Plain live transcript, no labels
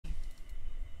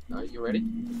Are you ready?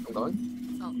 I'm going.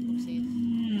 Oh, oopsies.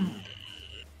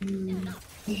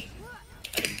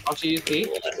 Oh, she used E.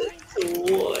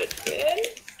 What, man?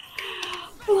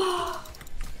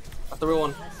 That's the real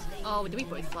one. Oh, did we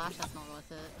both flash? That's not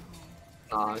worth it.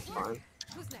 Nah, it's fine.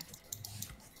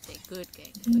 Okay, good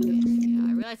game. Good game. Yeah,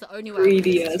 I realized the only way.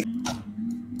 Greedy as.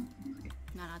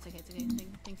 No, it's okay. It's okay.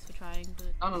 Thanks for trying,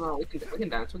 but. No. We can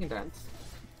dance. We can dance.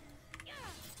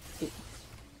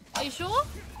 Are you sure?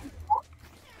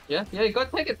 Yeah. Go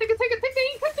take it. Take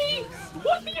the E.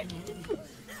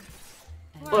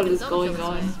 What is going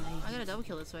on? I got a double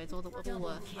kill this way. It's all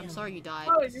worth. I'm sorry you died.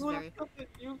 Oh, This is very...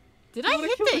 Did I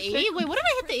hit the E? Wait, what did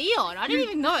I hit the E on? I didn't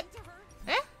even know it.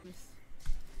 Eh?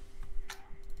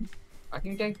 I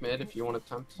can gank mid if you want to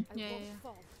attempt. Yeah.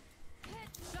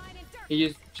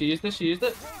 She used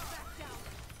it.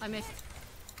 I missed.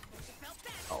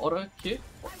 Auto Q.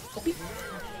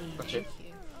 Gotcha.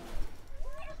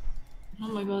 Oh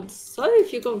my god,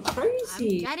 Soph, you're going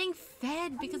crazy. I'm getting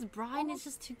fed because Brian is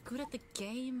just too good at the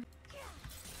game.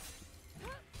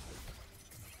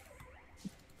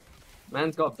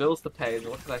 Man's got bills to pay.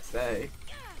 What can I say?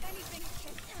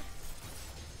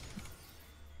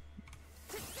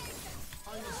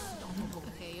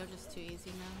 Okay, you're just too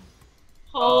easy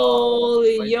now.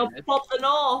 Holy, Wait, you're mid? popping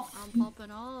off. I'm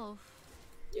popping off.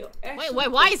 You're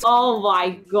Wait, why is... Oh my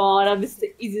god, I missed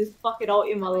the easiest fucking ult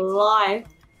in my life.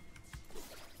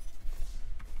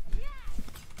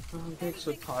 I'm getting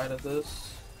so tired of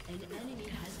this. An enemy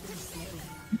has been slain.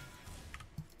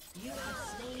 You have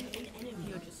slain an enemy.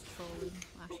 You're just trolling.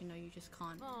 Actually, no, you just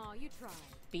can't Oh, you tried.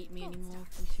 beat me anymore.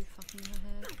 I'm too fucking in your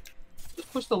head.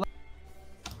 Just push the left.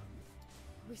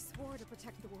 We swore to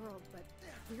protect the world, but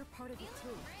we're part of it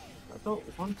too. I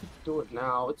don't want to do it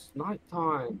now. It's night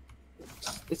time.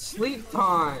 It's sleep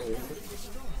time. You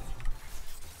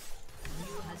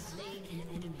have slain an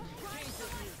enemy.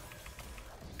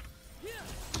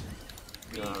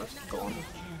 No, she's gone.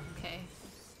 Okay.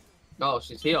 No,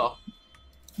 she's here.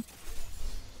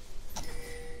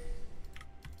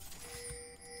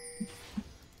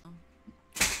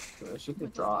 Yeah, she can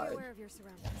drive. Aware of your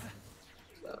surroundings.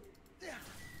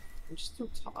 I'm just too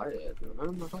tired, man. I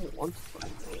don't want to play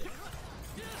it.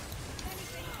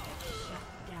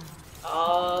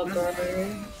 Oh,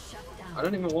 bro. I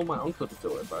don't even want my uncle to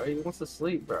do it, bro. He wants to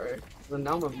sleep, bro. And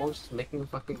now my mom's just making me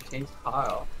fucking change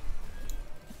tile.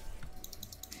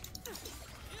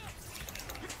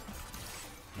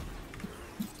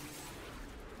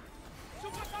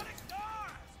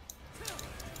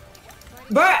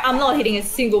 Bro, I'm not hitting a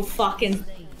single fucking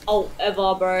ult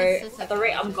ever, bro. At the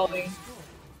rate I'm going.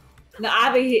 No, I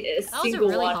haven't hit a That was a single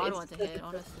really one. hard one to hit,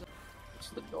 honestly. It's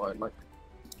the door, like,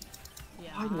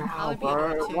 Yeah. why I now, would be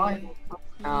bro? able to. Why You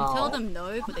now? tell them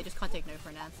no, but they just can't take no for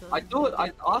an answer. I do it.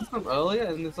 I asked them earlier,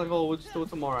 and it's like, oh, we'll just do it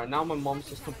tomorrow. And now my mom's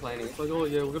just complaining. It's like, oh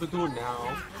yeah, we're gonna do it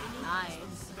now.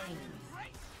 Nice.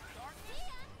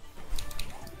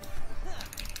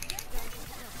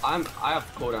 I have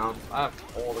cooldowns. I have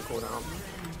all the cooldowns.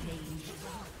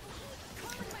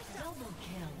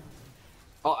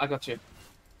 Oh, I got you.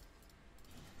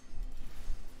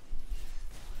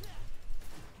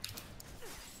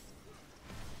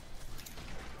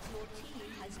 Your team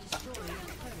has destroyed a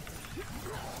turret.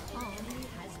 An enemy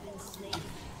has been slain.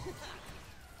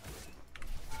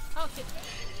 Oh shit.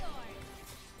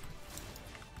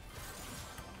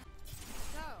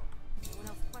 So, no one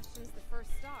else questions the first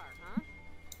star, huh?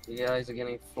 You guys are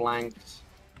getting flanked.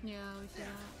 Yeah, we see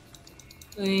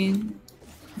that. Clean.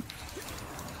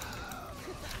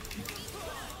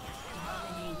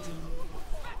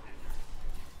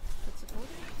 Good support.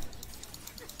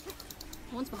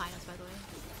 One's behind us, by the way.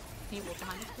 Can you walk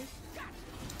behind us, please?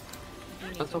 You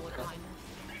need That's to walk okay. behind us.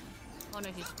 Oh no,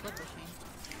 he's split pushing.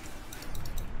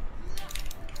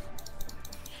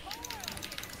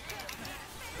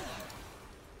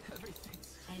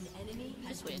 An enemy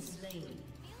has Just been win. slain.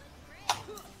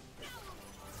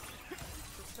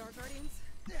 The Star Guardians?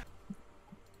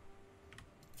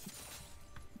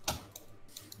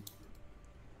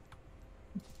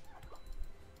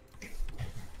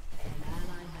 An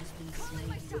ally has been slain.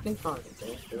 We can try and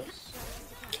do this.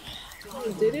 Can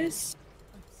you do this?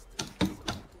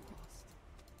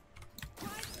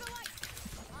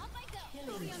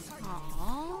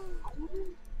 Aww.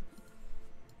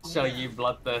 So you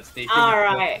bloodthirsty.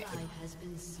 Alright. Ally has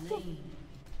been slain.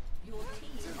 Your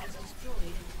team has destroyed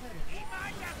a turret.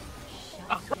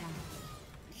 Shut down.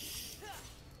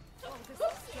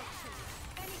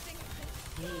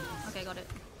 Okay, got it.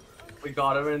 We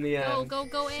got her in the end.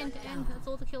 Go, end. That's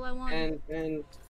all the kill I want. And